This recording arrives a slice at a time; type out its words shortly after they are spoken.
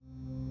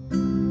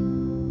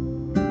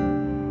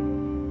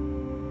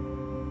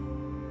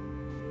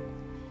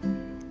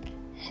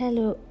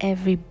Hello,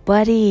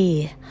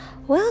 everybody.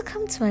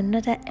 Welcome to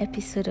another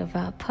episode of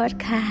our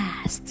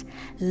podcast,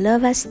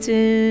 Lovers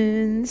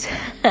Tunes.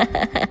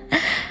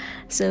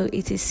 So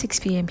it is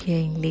 6 p.m. here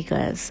in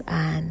Lagos,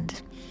 and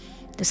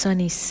the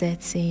sun is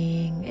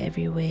setting.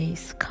 Everywhere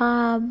is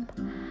calm.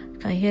 You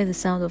can hear the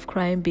sound of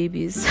crying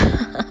babies.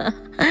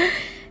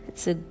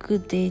 It's a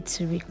good day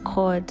to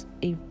record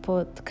a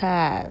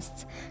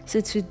podcast. So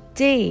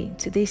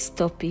today's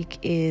topic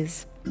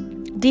is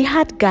the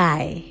hard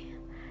guy.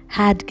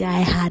 Hard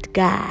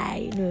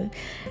guy.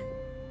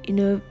 You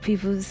know,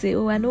 people say,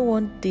 "Oh, I don't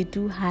want they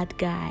do hard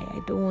guy.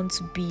 I don't want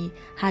to be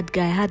hard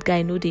guy. Hard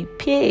guy, no, they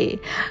pay."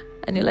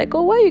 And you're like,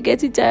 "Oh, why are you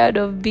getting tired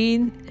of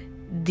being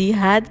the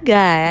hard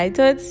guy? I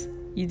thought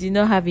you did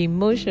not have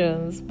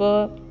emotions."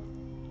 But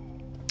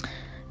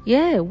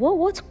yeah, what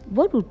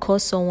would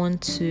cause someone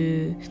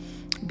to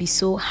be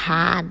so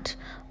hard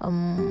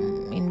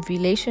in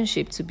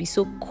relationship, to be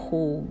so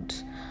cold?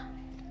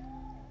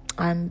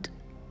 And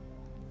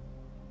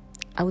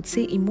I would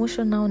say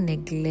emotional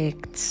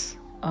neglect.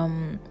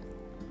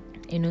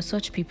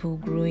 Such people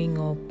growing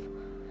up,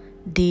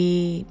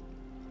 their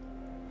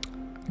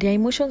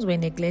emotions were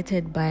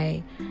neglected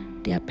by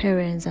their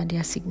parents and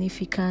their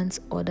significant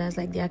others,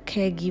 like their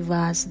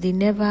caregivers. They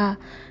never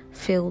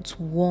felt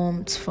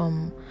warmth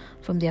from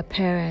their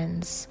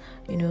parents.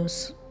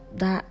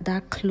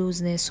 That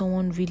closeness,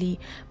 someone really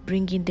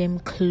bringing them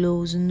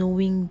close,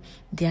 knowing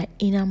their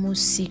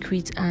innermost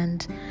secret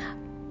and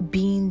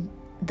being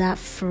that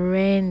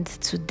friend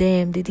to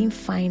them. They didn't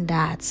find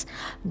that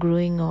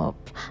growing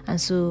up,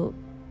 and so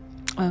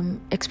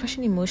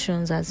expressing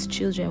emotions as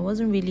children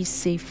wasn't really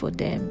safe for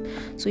them.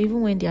 So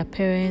even when their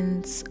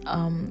parents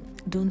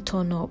don't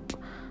turn up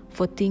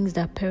for things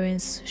that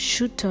parents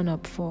should turn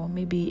up for,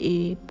 maybe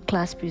a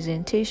class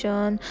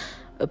presentation,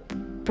 a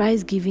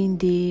prize giving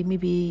day,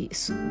 maybe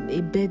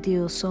a birthday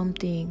or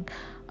something,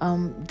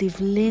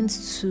 they've learned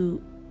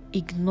to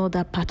ignore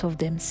that part of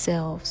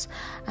themselves.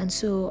 And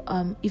so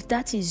if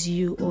that is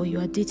you, or you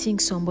are dating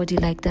somebody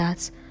like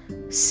that,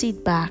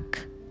 sit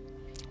back.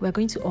 We're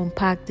going to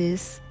unpack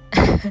this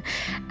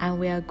and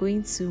we are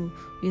going to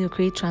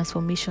create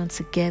transformation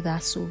together.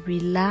 So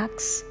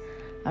relax.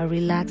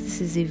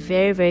 This is a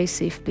very, very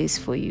safe place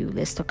for you.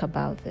 Let's talk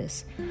about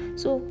this.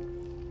 So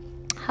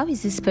how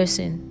is this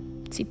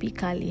person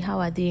typically? How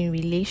are they in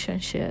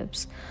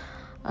relationships?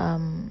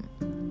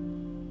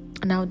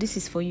 Now, this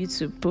is for you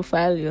to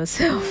profile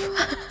yourself.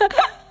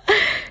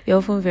 You're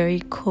often very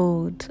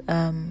cold.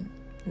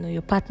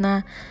 Your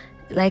partner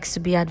likes to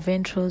be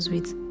adventurous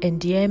with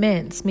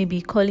endearments, maybe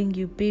calling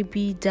you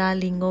baby,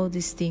 darling, all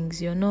these things.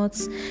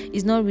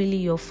 It's not really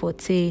your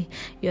forte.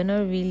 You're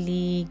not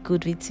really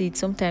good with it.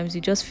 Sometimes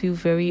you just feel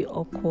very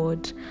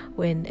awkward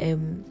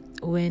when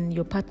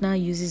your partner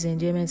uses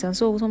endearments. And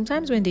so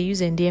sometimes when they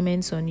use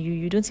endearments on you,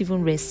 you don't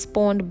even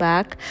respond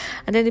back,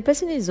 and then the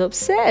person is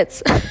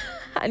upset.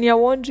 And you're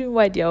wondering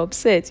why they're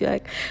upset. You're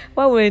like,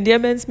 why would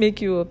endearments make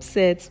you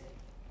upset?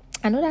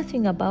 Another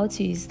thing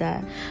about you is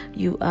that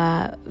you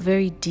are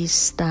very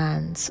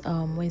distant.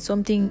 When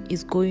something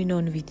is going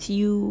on with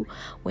you,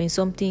 when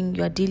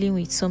you are dealing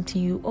with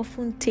something, you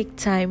often take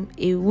time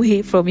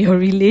away from your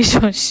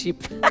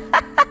relationship.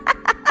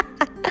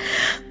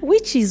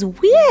 Which is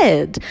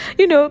weird.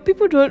 Other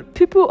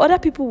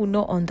people will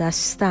not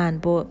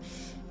understand, but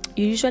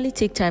you usually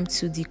take time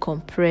to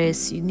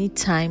decompress. You need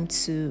time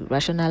to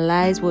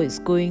rationalize what is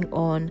going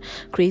on,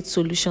 create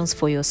solutions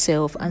for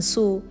yourself. And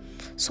so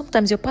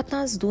sometimes your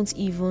partners don't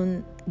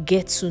even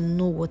get to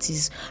know what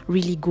is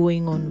really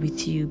going on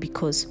with you,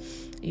 because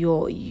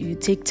you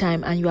take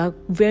time and you are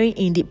very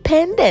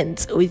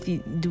independent with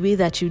the way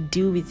that you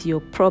deal with your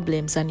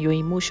problems and your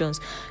emotions.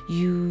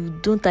 You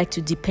don't like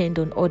to depend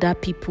on other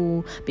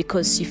people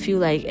because you feel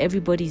like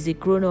everybody is a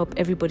grown-up,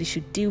 everybody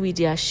should deal with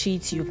their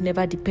shit. You've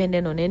never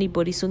depended on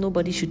anybody, so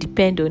nobody should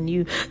depend on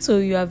you. So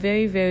you are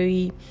very,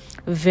 very,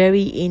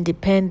 very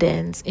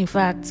independent. In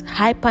fact,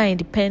 hyper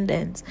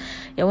independent.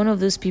 You're one of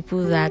those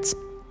people that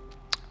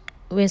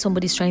when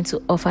somebody's trying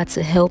to offer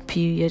to help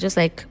you, you're just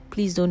like,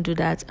 please don't do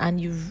that.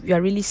 And you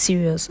are really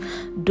serious.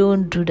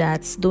 Don't do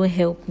that. Don't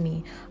help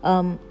me.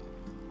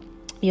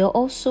 You're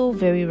also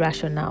very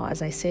rational,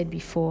 as I said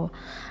before.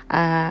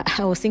 I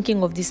was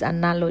thinking of this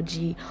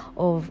analogy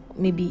of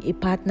maybe a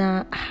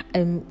partner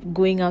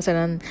going outside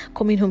and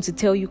coming home to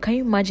tell you, can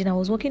you imagine, I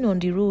was walking on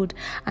the road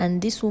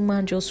and this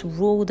woman just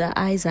rolled her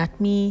eyes at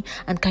me,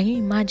 and can you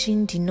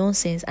imagine the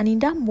nonsense? And in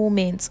that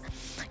moment,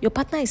 your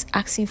partner is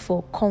asking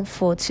for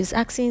comfort. She's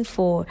asking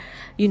for,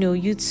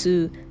 you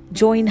to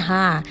join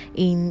her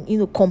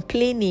in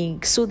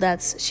complaining, so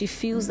that she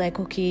feels like,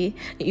 okay,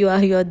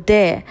 you're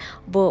there.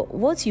 But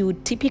what you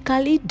would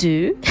typically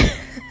do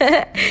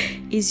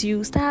is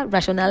you start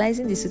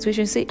rationalizing the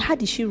situation. Say, how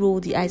did she roll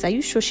the eyes? Are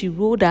you sure she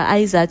rolled her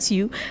eyes at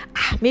you?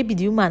 Maybe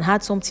the woman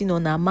had something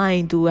on her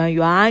mind, and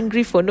you are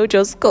angry for no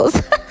just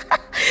cause.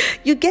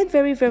 You get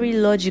very, very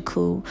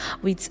logical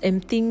with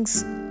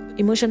things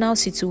emotional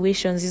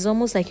situations, it's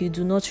almost like you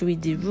do not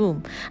read the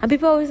room. And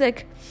people are always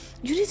like,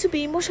 you need to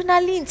be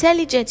emotionally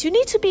intelligent. You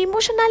need to be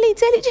emotionally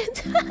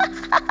intelligent.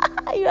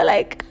 You're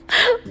like,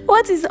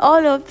 what is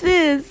all of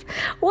this?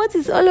 What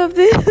is all of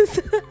this?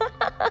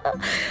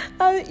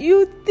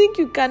 You think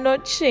you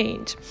cannot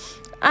change.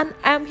 And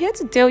I'm here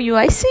to tell you,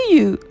 I see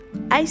you.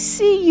 I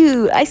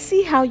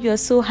see how you're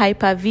so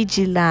hyper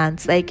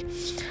vigilant. Like,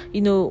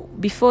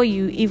 before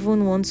you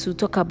even want to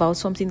talk about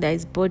something that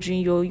is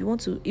bothering you, or you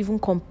want to even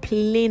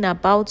complain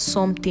about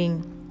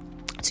something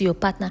to your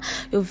partner,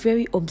 you're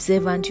very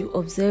observant. You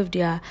observe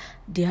their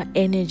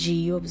energy,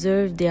 you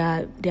observe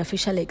their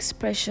facial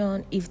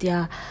expression, if they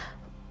are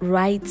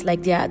right,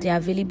 like they are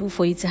available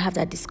for you to have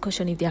that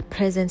discussion, if they are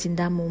present in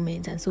that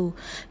moment. And so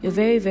you're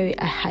very, very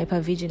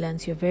hyper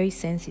vigilant, you're very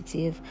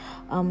sensitive.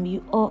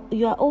 You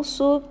are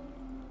also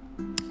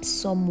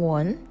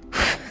someone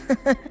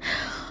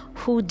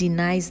who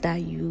denies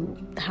that you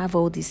have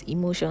all these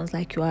emotions,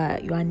 like you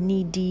are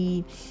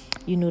needy,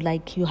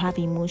 like you have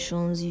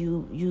emotions,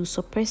 you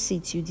suppress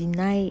it, you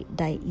deny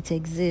that it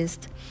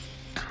exists.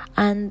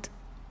 And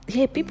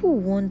people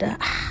wonder,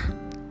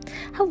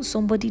 how will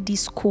somebody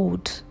this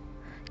cold,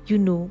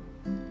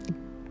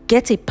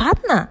 get a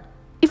partner?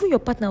 Even your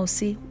partner will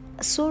say,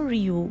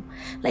 sorry,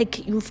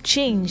 like you've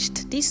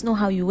changed. This is not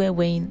how you were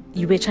when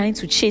you were trying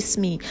to chase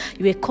me.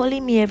 You were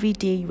calling me every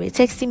day, you were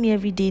texting me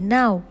every day.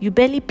 Now you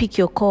barely pick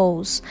your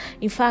calls.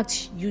 In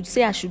fact, you'd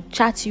say I should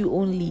chat you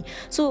only.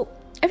 So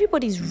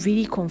everybody is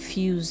really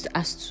confused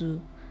as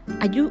to,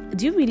 do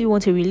you really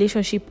want a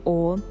relationship,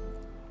 or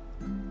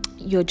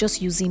you're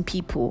just using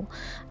people?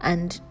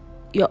 And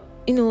you're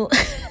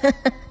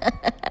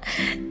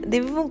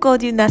they've even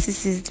called you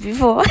narcissist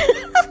before.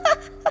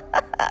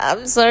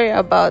 I'm sorry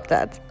about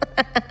that.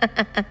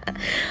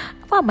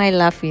 Why am I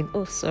laughing?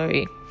 Oh,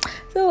 sorry.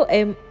 So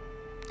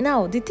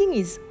now the thing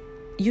is,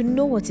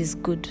 what is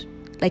good.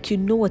 Like,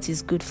 what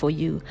is good for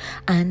you,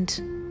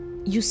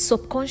 and you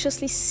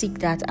subconsciously seek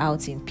that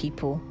out in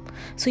people.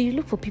 So you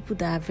look for people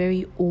that are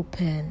very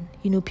open,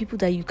 people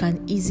that you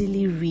can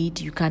easily read,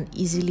 you can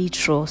easily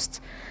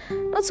trust.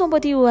 Not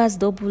somebody who has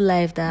double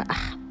life that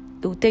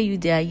they'll tell you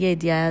they are here,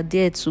 they are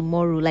there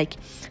tomorrow. Like,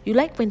 you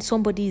like when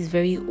somebody is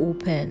very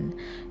open.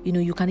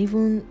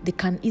 They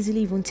can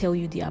easily even tell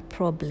you their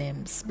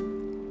problems,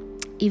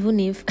 even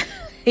if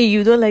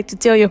you don't like to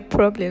tell your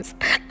problems,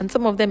 and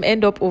some of them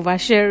end up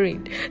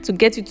oversharing to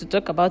get you to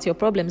talk about your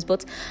problems.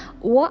 But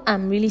what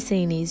I'm really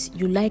saying is,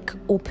 you like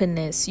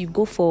openness. You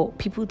go for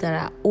people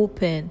that are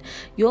open.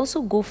 You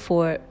also go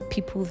for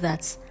people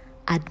that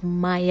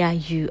admire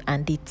you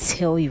and they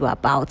tell you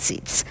about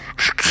it.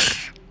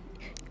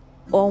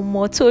 Or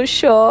motor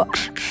show,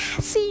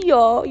 see you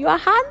are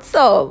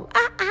handsome,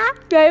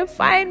 you're a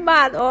fine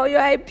man, or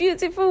you're a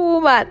beautiful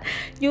woman.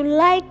 You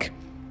like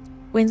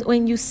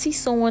when you see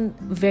someone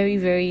very,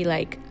 very,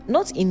 like,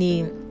 not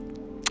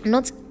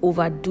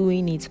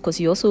overdoing it, because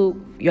you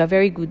are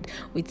very good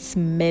with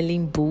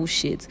smelling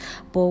bullshit.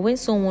 But when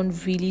someone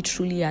really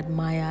truly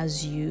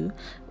admires you,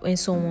 when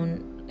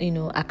someone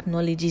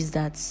acknowledges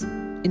that,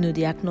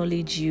 they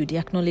acknowledge you, they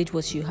acknowledge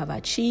what you have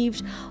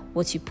achieved,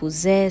 what you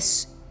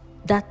possess,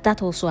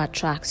 that also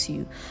attracts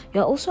you.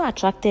 You're also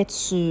attracted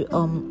to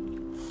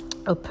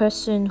a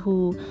person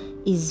who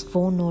is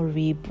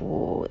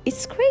vulnerable.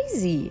 It's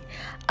crazy,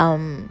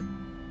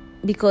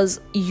 because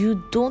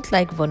you don't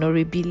like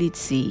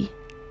vulnerability,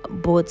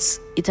 but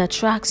it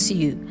attracts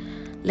you.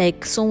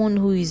 Like someone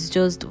who is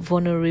just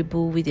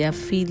vulnerable with their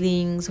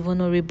feelings,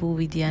 vulnerable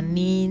with their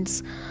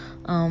needs,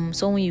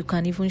 someone you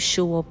can even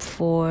show up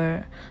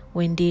for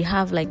when they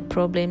have like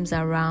problems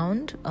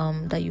around,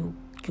 that you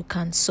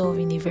can solve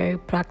in a very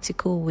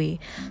practical way.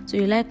 So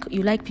you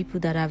like people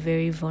that are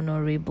very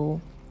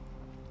vulnerable,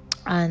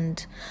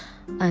 and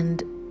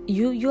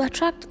you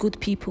attract good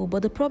people.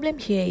 But the problem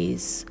here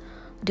is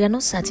they are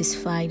not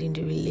satisfied in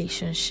the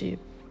relationship.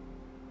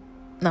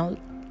 Now,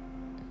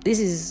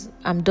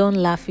 I'm done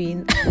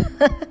laughing.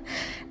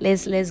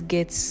 Let's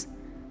get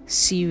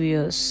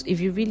serious. If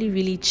you really,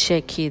 really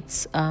check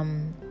it,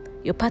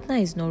 your partner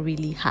is not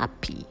really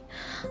happy.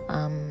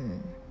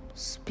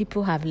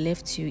 People have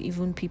left you,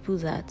 even people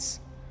that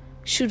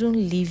shouldn't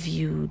leave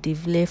you,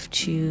 they've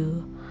left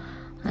you,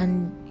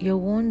 and you're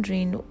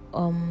wondering,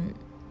 why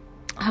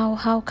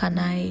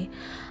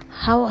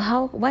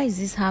is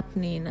this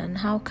happening, and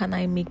how can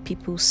I make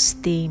people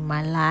stay in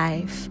my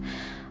life?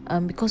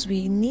 Because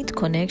we need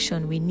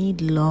connection, we need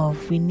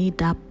love, we need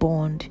that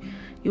bond.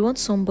 You want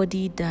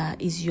somebody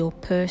that is your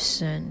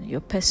person,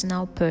 your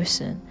personal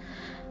person.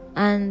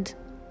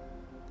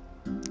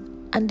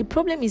 And the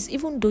problem is,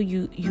 even though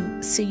you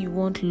say you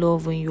want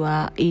love when you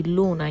are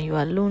alone and you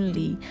are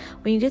lonely,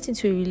 when you get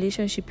into a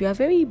relationship, you are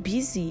very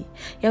busy,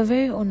 you are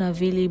very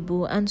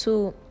unavailable. And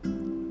so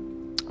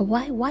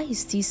why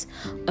is this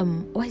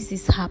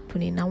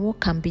happening, and what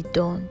can be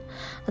done?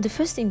 And the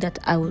first thing that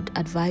I would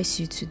advise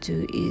you to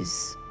do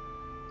is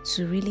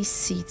to really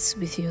sit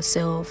with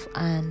yourself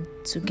and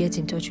to get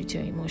in touch with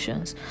your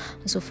emotions.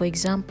 And so, for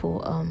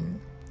example,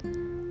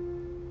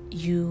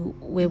 you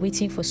were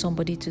waiting for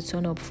somebody to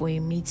turn up for a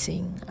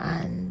meeting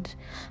and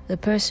the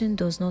person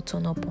does not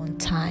turn up on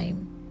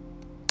time,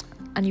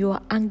 and you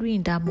are angry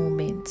in that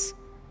moment,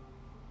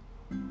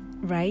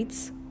 right?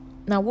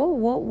 Now,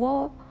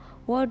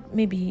 what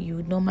maybe you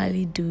would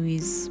normally do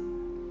is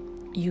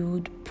you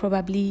would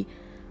probably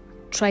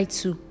try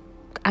to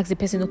ask the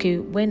person, okay,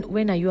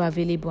 when are you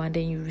available? And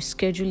then you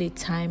reschedule a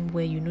time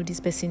where you know this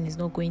person is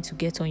not going to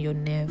get on your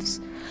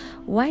nerves.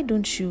 Why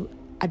don't you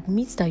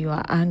admit that you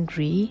are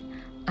angry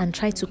and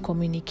try to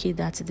communicate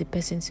that to the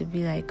person, to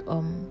be like,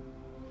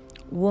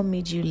 what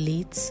made you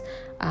late?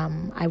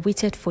 I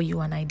waited for you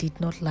and I did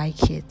not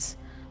like it.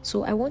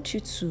 So I want you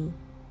to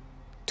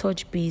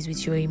touch base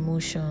with your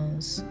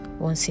emotions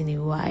once in a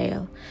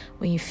while.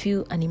 When you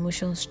feel an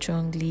emotion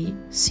strongly,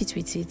 sit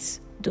with it.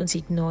 Don't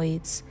ignore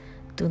it.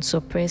 Don't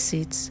suppress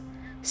it.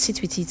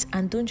 Sit with it,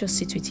 and don't just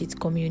sit with it,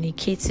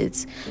 communicate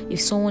it. If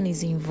someone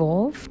is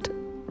involved,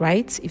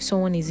 right? If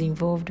someone is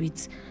involved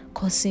with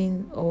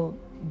causing or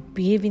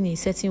behaving in a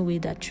certain way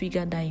that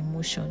triggered that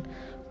emotion,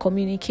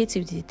 communicate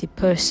it with the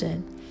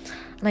person.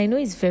 And I know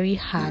it's very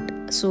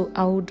hard, so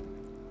I would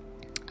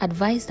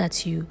advise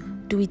that you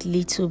do it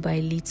little by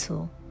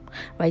little,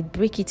 right?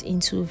 Break it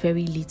into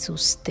very little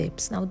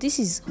steps. Now, this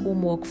is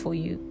homework for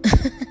you.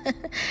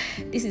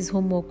 This is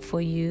homework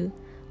for you.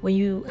 When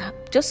you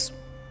just,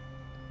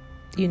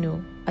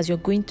 as you're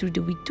going through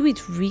the week, do it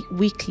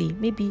weekly.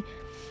 Maybe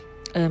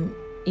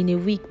in a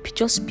week,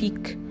 just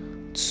pick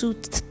two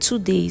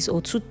days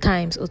or 2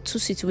 times or 2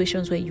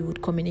 situations where you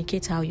would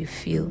communicate how you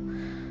feel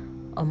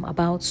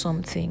about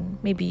something.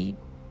 Maybe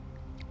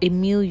a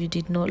meal you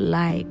did not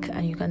like,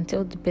 and you can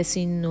tell the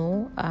person,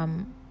 no,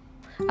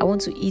 I want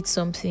to eat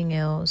something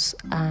else.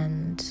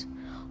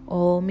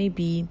 Or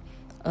maybe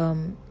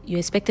you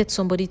expected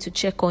somebody to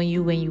check on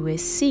you when you were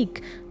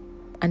sick,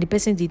 and the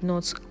person did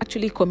not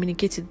actually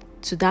communicate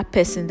to that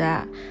person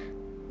that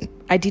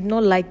I did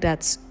not like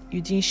that you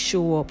didn't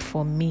show up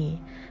for me.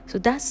 So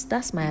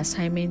that's my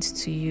assignment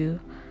to you.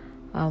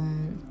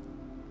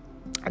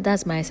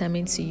 That's my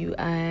assignment to you.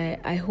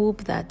 I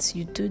hope that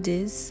you do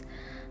this.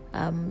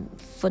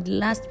 For the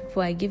last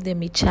people, I give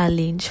them a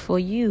challenge. For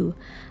you,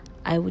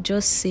 I would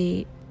just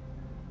say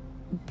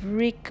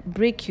break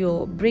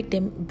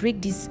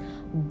this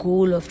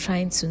goal of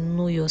trying to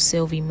know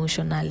yourself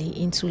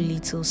emotionally into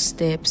little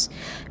steps,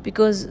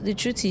 because the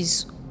truth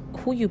is,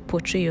 who you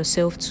portray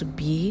yourself to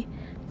be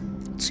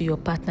to your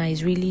partner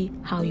is really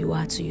how you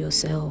are to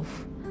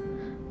yourself.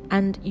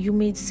 And you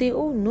may say,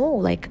 oh no,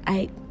 like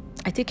I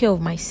take care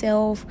of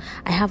myself,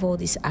 I have all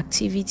these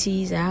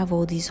activities, I have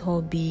all these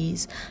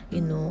hobbies,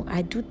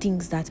 I do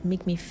things that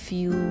make me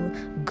feel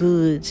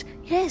good.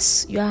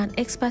 Yes, you are an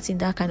expert in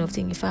that kind of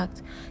thing. In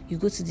fact, you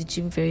go to the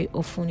gym very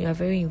often, you are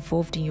very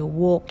involved in your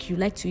work, you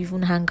like to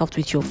even hang out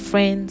with your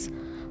friends.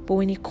 But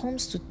when it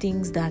comes to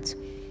things that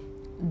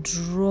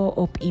draw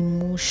up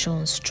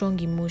emotions, strong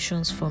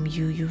emotions from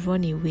you, you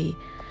run away.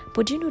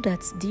 But you know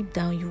that deep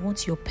down you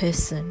want your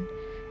person.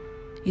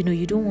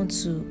 You don't want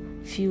to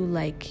feel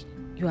like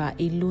you are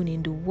alone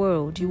in the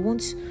world. You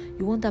want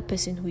that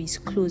person who is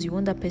close. You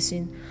want that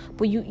person,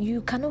 but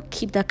you cannot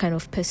keep that kind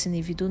of person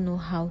if you don't know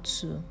how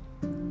to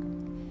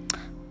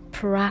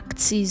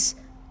practice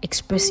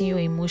expressing your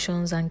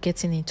emotions and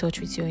getting in touch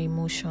with your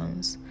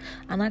emotions,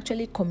 and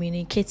actually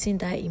communicating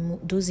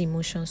those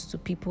emotions to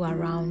people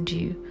around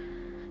you.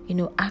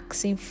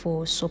 Asking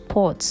for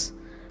support.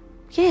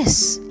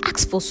 Yes,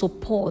 ask for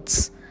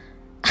support.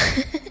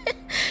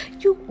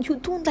 You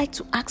don't like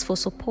to ask for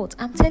support.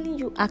 I'm telling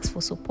you, ask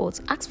for support.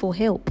 Ask for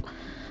help.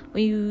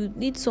 When you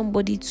need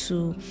somebody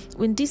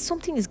when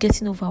something is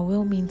getting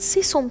overwhelming,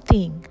 say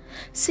something.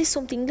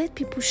 Let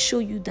people show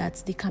you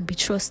that they can be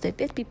trusted.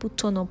 Let people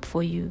turn up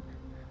for you.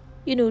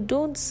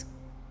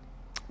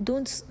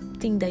 Don't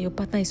think that your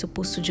partner is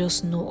supposed to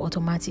just know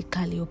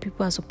automatically, or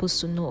people are supposed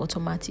to know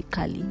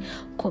automatically.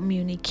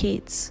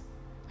 Communicate.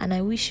 And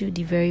I wish you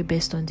the very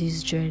best on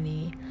this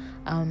journey.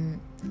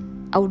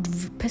 I would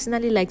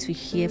personally like to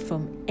hear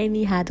from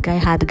any hard guy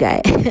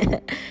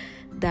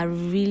that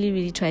really,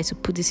 really tries to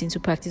put this into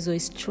practice, or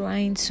is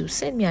trying to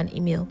send me an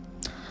email.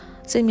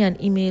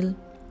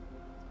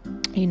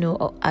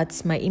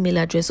 At my email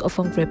address,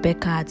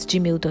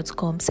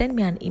 ofongrebecca@gmail.com. Send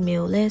me an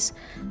email. Let's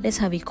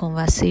have a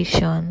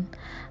conversation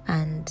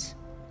and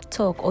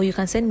talk. Or you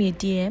can send me a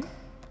DM.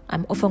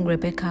 I'm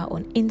ofongrebecca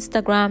on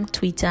Instagram,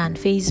 Twitter, and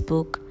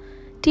Facebook.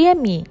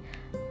 DM me.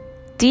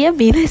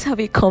 Let's have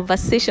a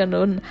conversation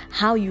on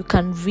how you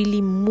can really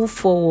move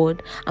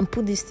forward and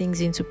put these things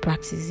into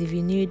practice. If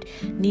you need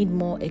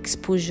more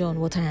exposure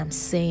on what I am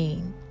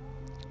saying,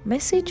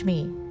 message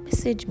me,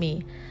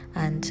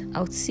 and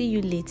I'll see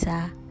you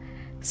later.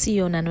 See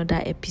you on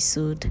another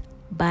episode.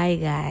 Bye,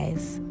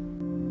 guys.